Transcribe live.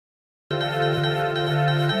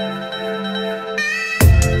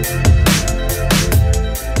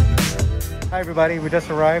Hi everybody, we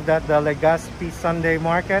just arrived at the Legazpi Sunday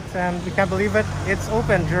Market and we can't believe it, it's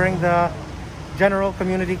open during the general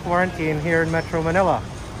community quarantine here in Metro Manila.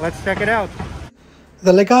 Let's check it out.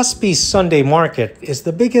 The Legazpi Sunday Market is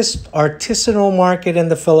the biggest artisanal market in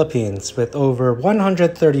the Philippines with over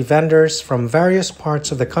 130 vendors from various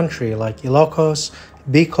parts of the country like Ilocos,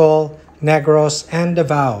 Bicol, Negros and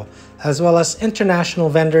Davao, as well as international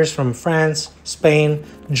vendors from France, Spain,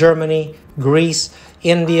 Germany, Greece,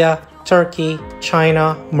 India, Turkey,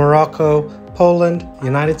 China, Morocco, Poland,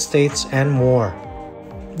 United States, and more.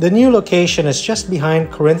 The new location is just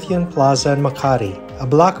behind Corinthian Plaza Makati, a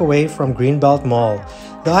block away from Greenbelt Mall.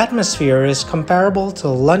 The atmosphere is comparable to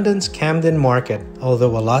London's Camden Market,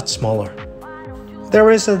 although a lot smaller. There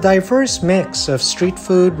is a diverse mix of street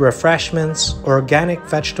food, refreshments, organic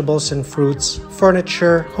vegetables and fruits,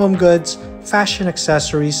 furniture, home goods, fashion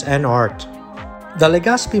accessories, and art. The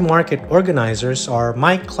Legazpi Market organizers are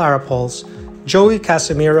Mike Claparols,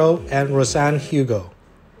 Casimiro and Rosanne Hugo.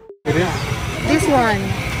 This one.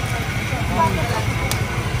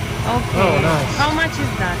 Okay. Oh, nice. How much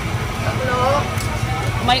is that?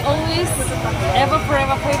 My always, ever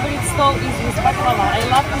forever favorite stall is with baklava. I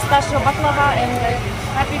love pistachio baklava and I'm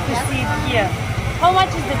happy to see it here. How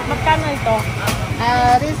much is it? Magkano ito?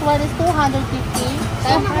 This one is 250.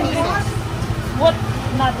 200. What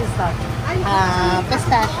nut is that?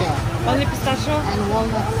 Pistachio. Only pistachio? And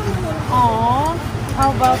walnuts. Oh,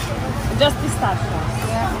 how about just pistachio?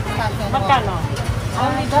 Yeah, pistachio. Magkano?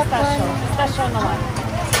 Only that pistachio. one. Pistachio naman.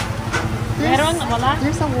 Meron? Wala?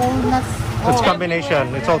 There's a walnuts. It's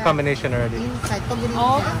combination, it's all combination already. Inside.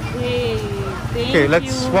 Okay. Thank Okay, you.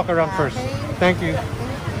 let's walk around first. Thank you.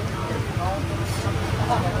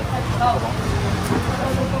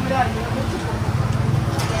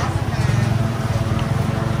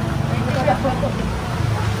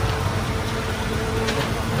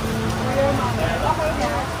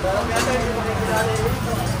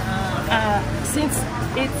 Since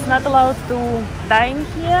it's not allowed to dine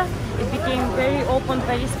here, it became very open,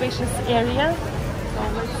 very spacious area. So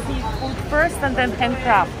let's see food first and then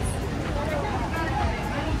handcrafts.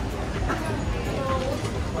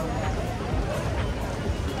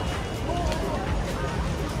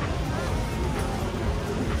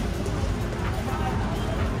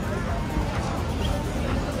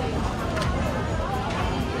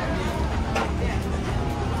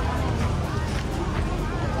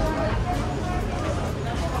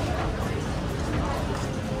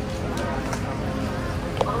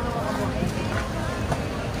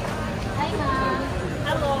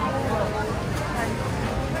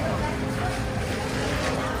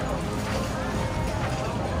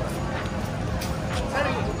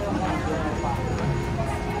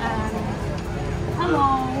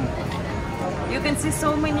 You can see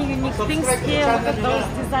so many unique things here. Look at those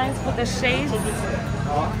designs for the shades.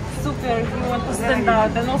 Super, you want to stand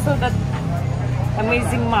out. And also that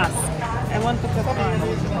amazing mask. I want to confirm.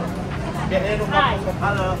 Hi.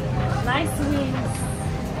 Hello. Nice wings.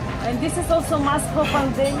 And this is also mask for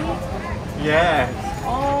pandemic. Yes.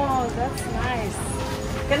 Oh, that's nice.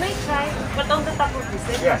 Can I try? But on the top of this,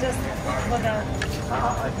 Yeah. just for the...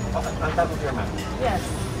 On top of your map. Yes.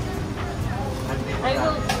 I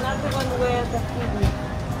will not even wear the hoodie.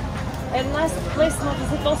 And nice placement,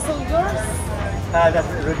 is it also yours? That's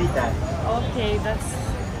Rodita. Okay, that's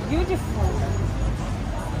beautiful.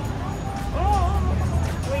 Oh,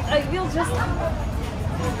 wait, I will just...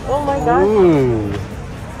 Oh my god. Ooh,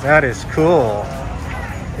 that is cool.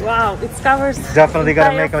 Wow, it covers Definitely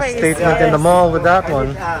gonna make a entire face. statement in the mall with that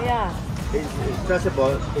one. Yeah. It's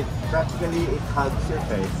stretchable. It practically hugs your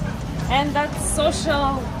face. And that's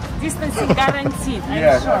social distancing guaranteed, I'm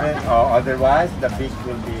Yes, sure. otherwise the beach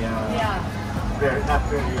will be Yeah. very not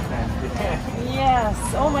very fancy. Yes.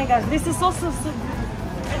 Oh my gosh, this is also so good.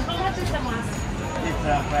 And how much is the mask? It's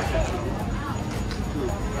precious.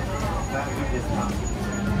 Discount.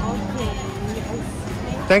 Okay.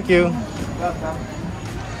 Thank you. Welcome.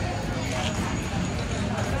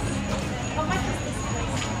 How much is this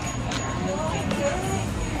place?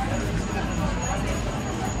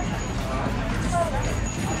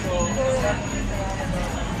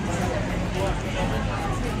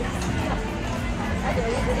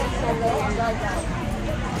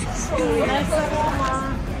 Nice aroma.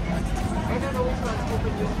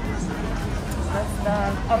 That's the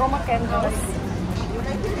aroma candles.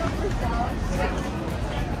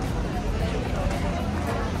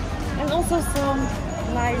 And also some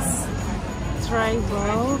nice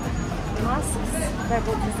tribal masks,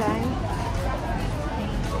 tribal design.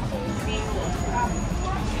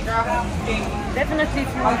 Definitely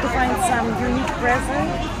if you want to find some unique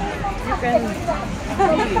present, you can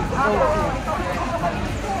really go to.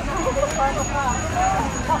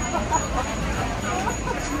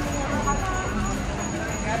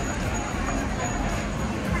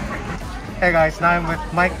 Hey guys, now I'm with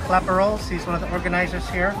Mike Claparols. He's one of the organizers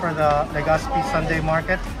here for the Legazpi Sunday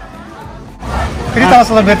Market. Can you tell us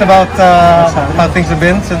a little bit about how things have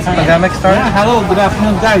been since the pandemic started? Yeah, hello, good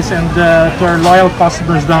afternoon guys, and to our loyal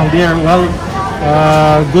customers down there. Well,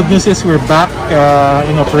 good news is we're back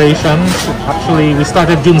in operations. Actually, we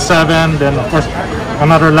started June 7, then of course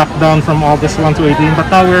another lockdown from August 1 to 18, but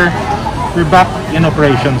now we're back in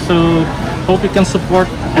operation. So hope you can support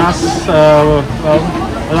us. Well,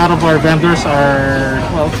 a lot of our vendors are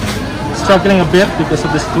struggling a bit because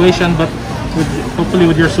of the situation, but hopefully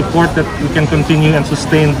with your support that we can continue and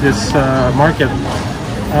sustain this market.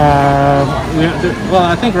 Well,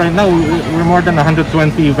 I think right now we're more than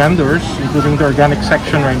 120 vendors, including the organic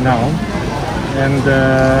section right now. And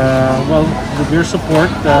well, with your support,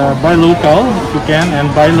 buy local if you can, and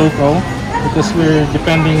buy local, because we're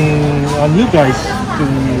depending on you guys to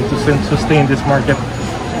sustain this market.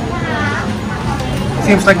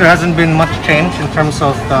 Seems like there hasn't been much change in terms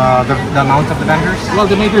of the amount of the vendors. Well,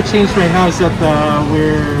 the major change right now is that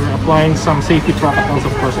we're applying some safety protocols,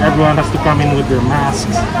 of course. Everyone has to come in with their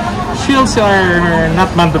masks. Shields are not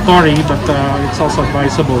mandatory, but it's also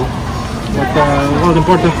advisable. But well, the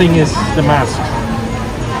important thing is the mask.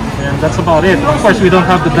 And that's about it. Of course, we don't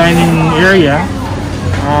have the dining area.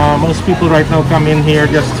 Most people right now come in here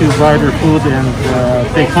just to buy their food and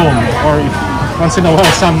take home. Or if, once in a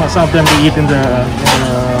while, some of them they eat in the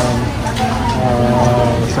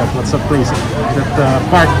what's that place? That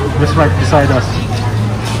park just right beside us.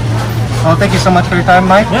 Well, thank you so much for your time,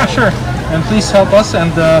 Mike. Yeah, sure. And please help us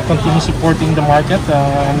and continue supporting the market.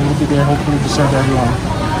 And we'll be there hopefully to serve everyone.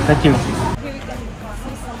 Thank you. Here we can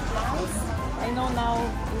see some plants. I know now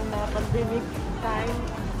in pandemic time,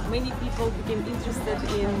 many people became interested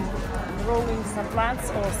in growing some plants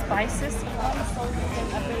or spices, so you can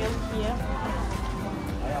avail here.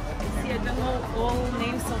 See, I don't know all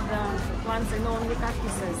names of the plants. I know only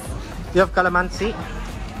cactuses. You have calamansi,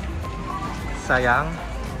 sayang,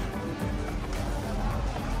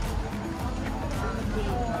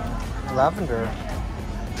 lavender.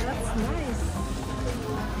 That's nice.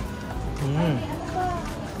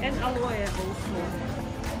 And aloe also.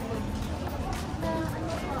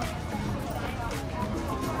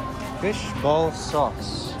 Fish ball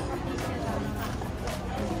sauce.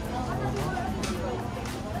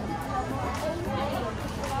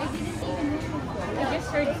 I just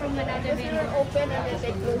heard from another vendor open and then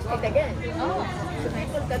they closed it again. Oh, so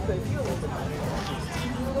people got confused.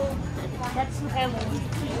 That's hello.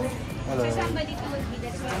 Hello. So somebody told me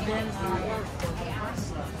that's why then they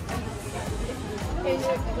asked. And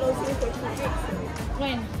you're closing for 2 weeks.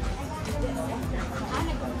 When?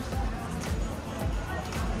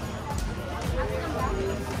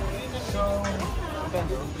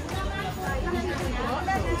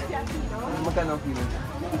 Magkano ang kilo?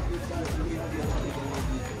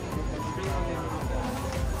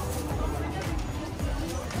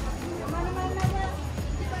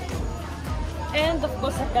 And of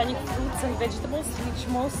course organic fruits and vegetables, which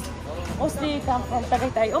mostly come from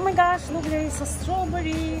Tagaytay. Oh my gosh, look, there is a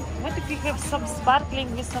strawberry. What if we have some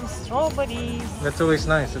sparkling with some strawberries? That's always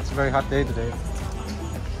nice. It's a very hot day today.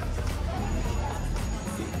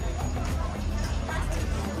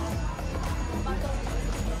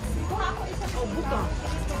 Oh, buka.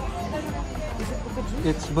 Is it buka juice?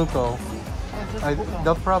 It's buko. Just buka.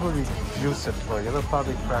 They'll probably juice it for you. They'll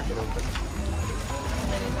probably crack it open.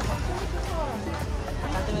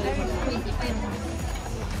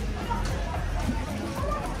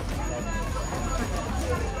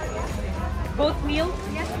 Goat milk?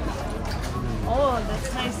 Yes. Oh,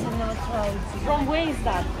 that's nice. I never tried. From where is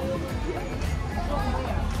that?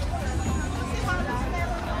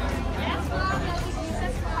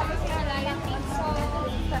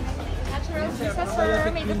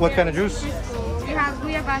 What kind of juice? We have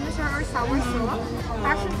guyabanos or sour syrup,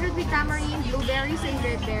 passion fruit with tamarind, blueberries and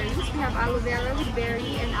red berries. We have aloe vera with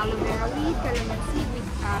berry and aloe vera with calamansi with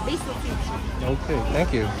basil seeds. Okay,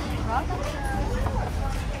 thank you.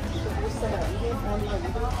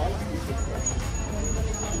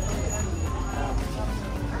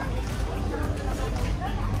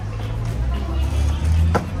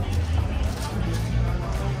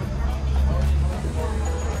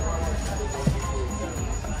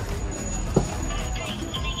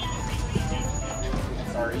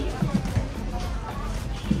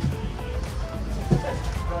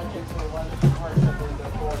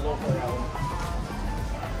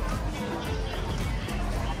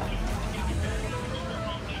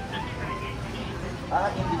 Ah,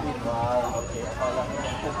 individual. Okay, akala ko.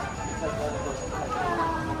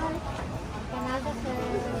 Canada, sir.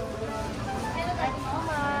 Thank you so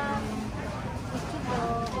much.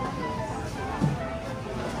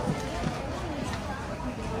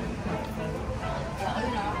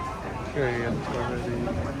 Okay, it's already.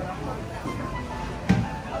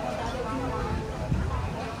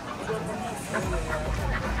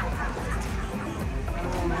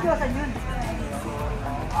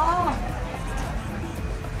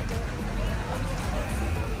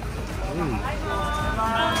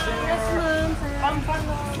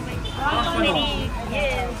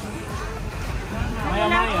 Yes.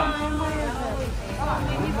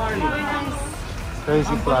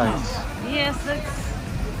 Crazy flies. Yes, it's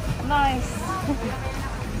nice.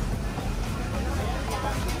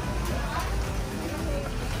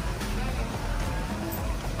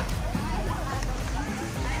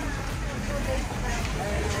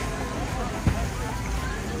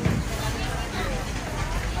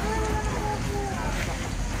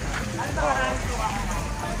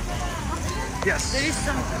 Yes. There is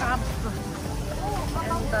some crab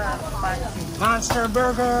and the patty. Monster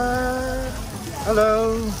Burger.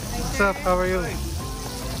 Hello. What's up? How are you?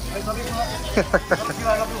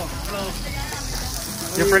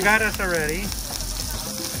 You forgot us already.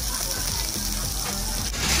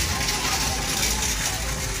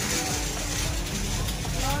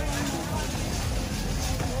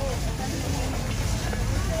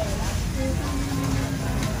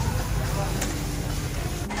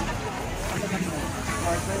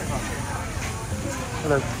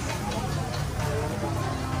 Hello.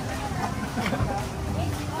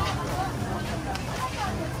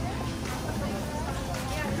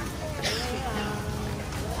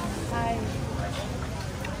 Hi.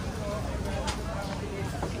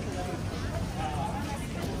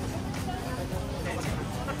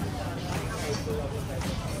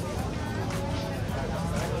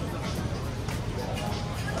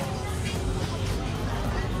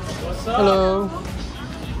 Hello.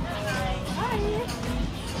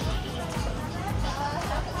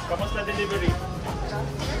 Kamusta delivery?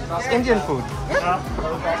 It's Indian food.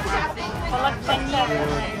 Palakpanya.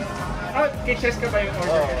 Ah, kitchens ka ba yung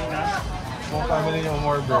order kanina? More family yung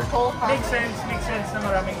order. Makes sense na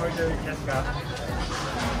maraming order chess ka.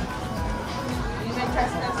 You can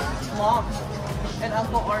trust us, mom. And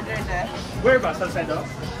Uncle ordered it. Where ba? Salcedo?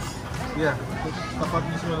 Yeah. Tapat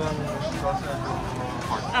mismo lang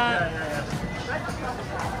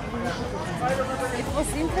It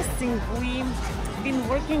was interesting. We've been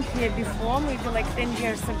working here before, maybe like 10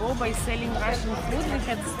 years ago, by selling Russian food. We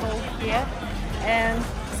had stall here, and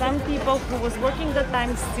some people who was working that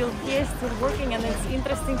time still here, still working, and it's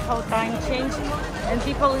interesting how time changed and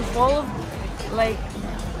people evolve. Like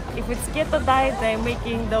if it's keto diet, they're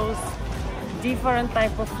making those different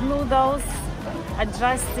type of noodles,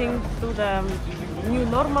 adjusting to the new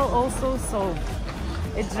normal also. So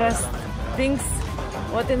it just things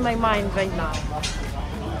what in my mind right now.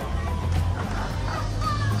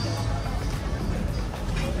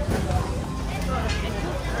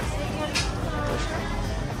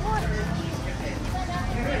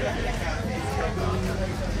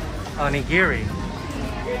 Onigiri.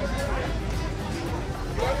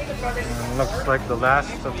 Looks like the last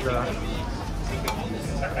of the.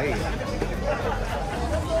 Hey.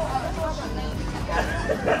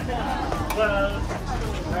 Well,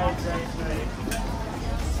 right.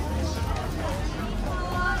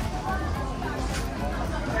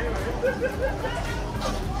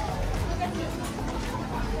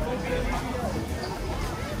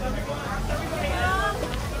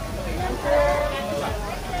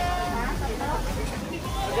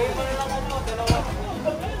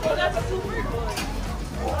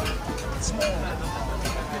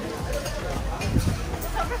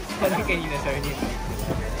 Parang kanina, sir.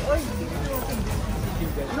 Oy!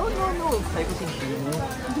 No. Sabi ko si Gino.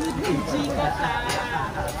 Gika siya.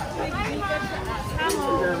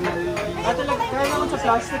 Ah, talaga, kaya naman sa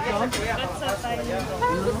plastic, no?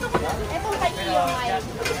 Etong kay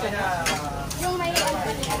yung may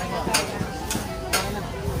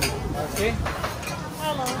Okay.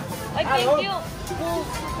 Hello. I thank you.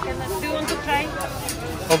 Do you want to try?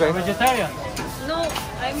 Okay. Vegetarian? No,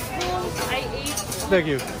 I'm full. I ate. Thank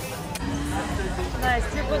you. Nice.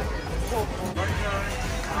 You put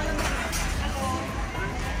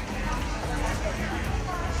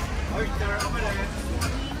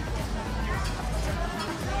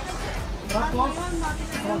Tapos,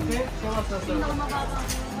 okay.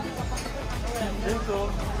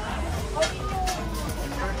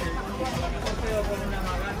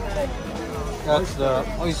 That's the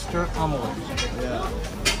oyster omelet. Yeah.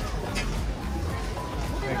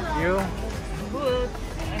 Thank you. Good.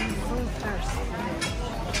 I'm so thirsty.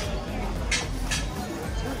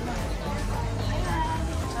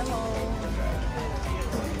 Hello.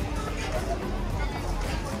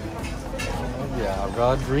 Oh, yeah,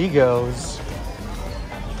 Rodrigo's.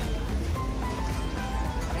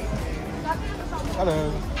 Hello.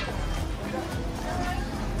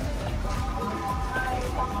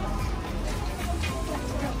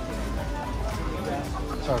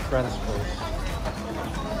 It's our friend's place.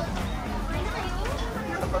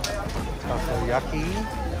 Takoyaki.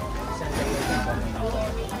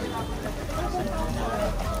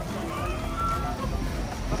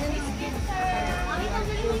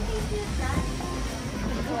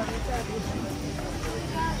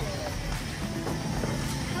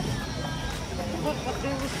 But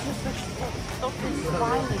there was just such stuff in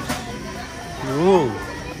Spanish. Ooh.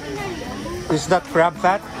 Is that crab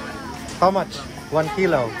fat? How much? 1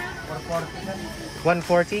 kilo.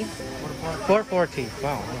 140? 440.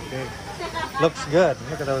 Wow, okay. Looks good.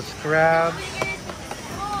 Look at those crabs.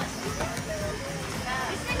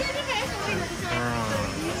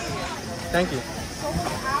 Thank you.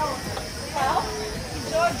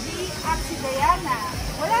 Georgie at si Diana.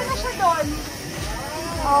 Wala na siya doon.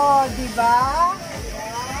 Oh, di ba?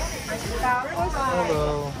 Tapos,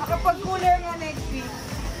 Hello. makapag-cooler nga next week.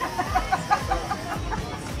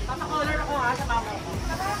 Papa-color ako ha sa mama ko.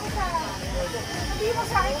 Sabi mo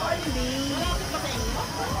sa akin, Oli.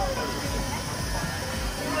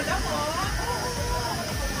 Wala po.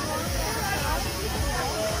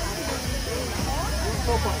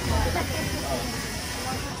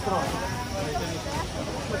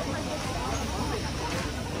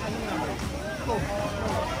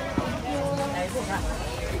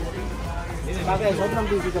 Bagay, sobrang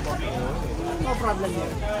busy ka po. No problem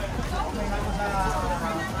yun.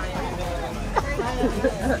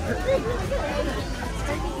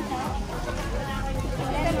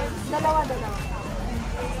 Dalawa.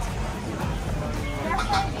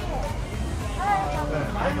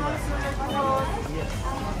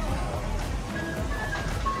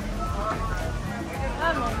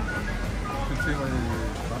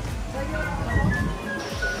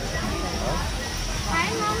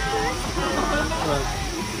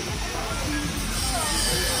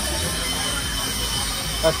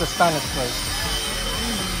 That's the Spanish place.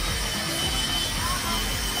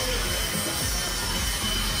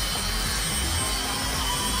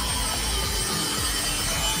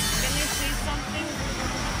 Can I say something?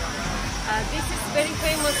 This is very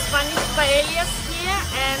famous Spanish paellas here,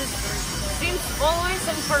 and since always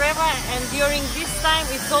and forever, and during this time,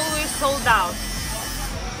 it's always sold out.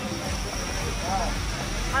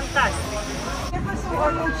 Fantastic. Thank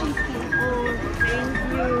you.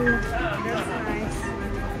 That's nice.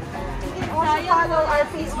 You can also follow our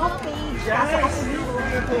Facebook page.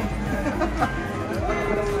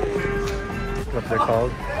 What they're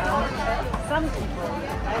called? Some people,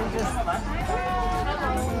 I'm just...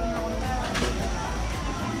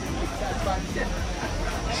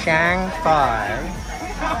 Shanghai.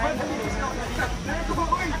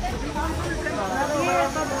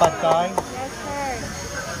 Pad Thai.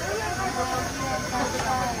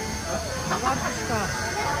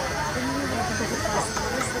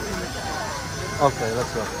 Okay, let's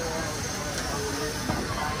go.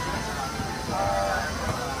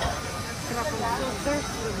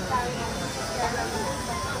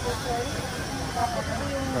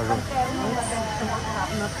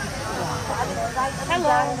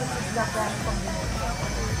 Hello.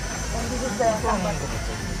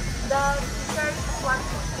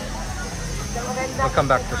 We'll come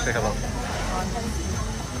back to say hello.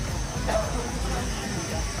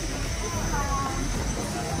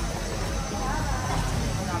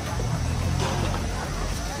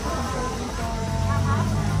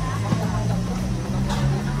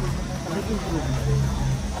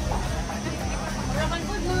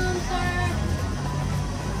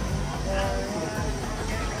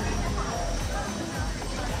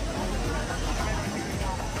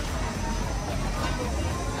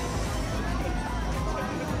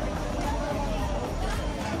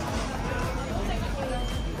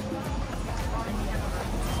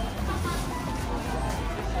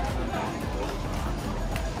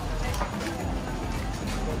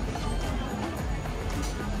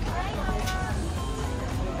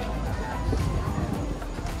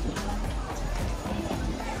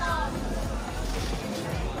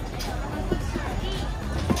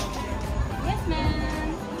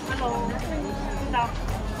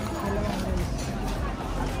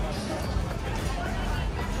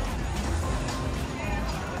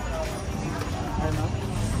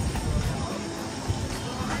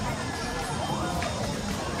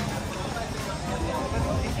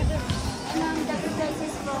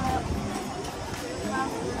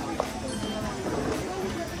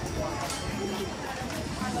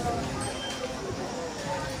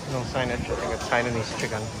 international signage. I think it's Hainanese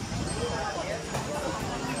chicken.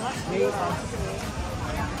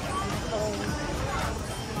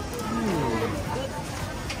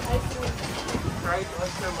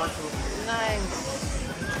 Nice.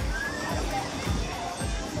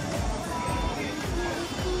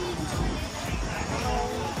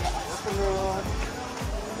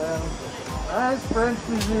 Nice French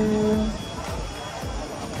cuisine.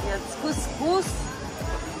 Yeah, it's couscous.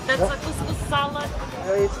 That's a couscous salad.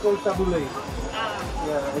 It's called tabbouleh. Ah.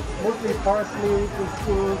 Yeah, it's mostly parsley,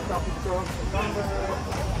 couscous, tapioca, cucumber.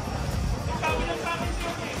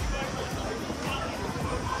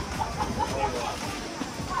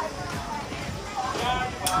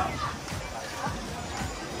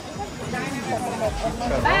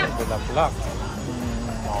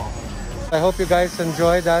 I hope you guys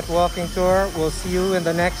enjoyed that walking tour. We'll see you in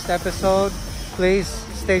the next episode. Please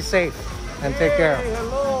stay safe and take care. Hey,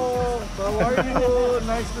 hello. How are you?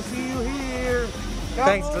 Nice to see you here.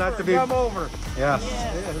 Thanks, glad to be. Come over. Yes.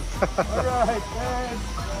 All right. Thanks.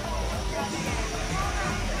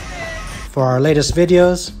 For our latest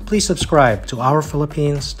videos, please subscribe to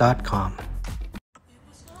ourphilippines.com.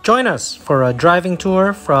 Join us for a driving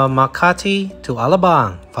tour from Makati to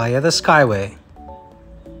Alabang via the Skyway.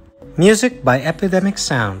 Music by Epidemic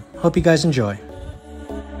Sound. Hope you guys enjoy.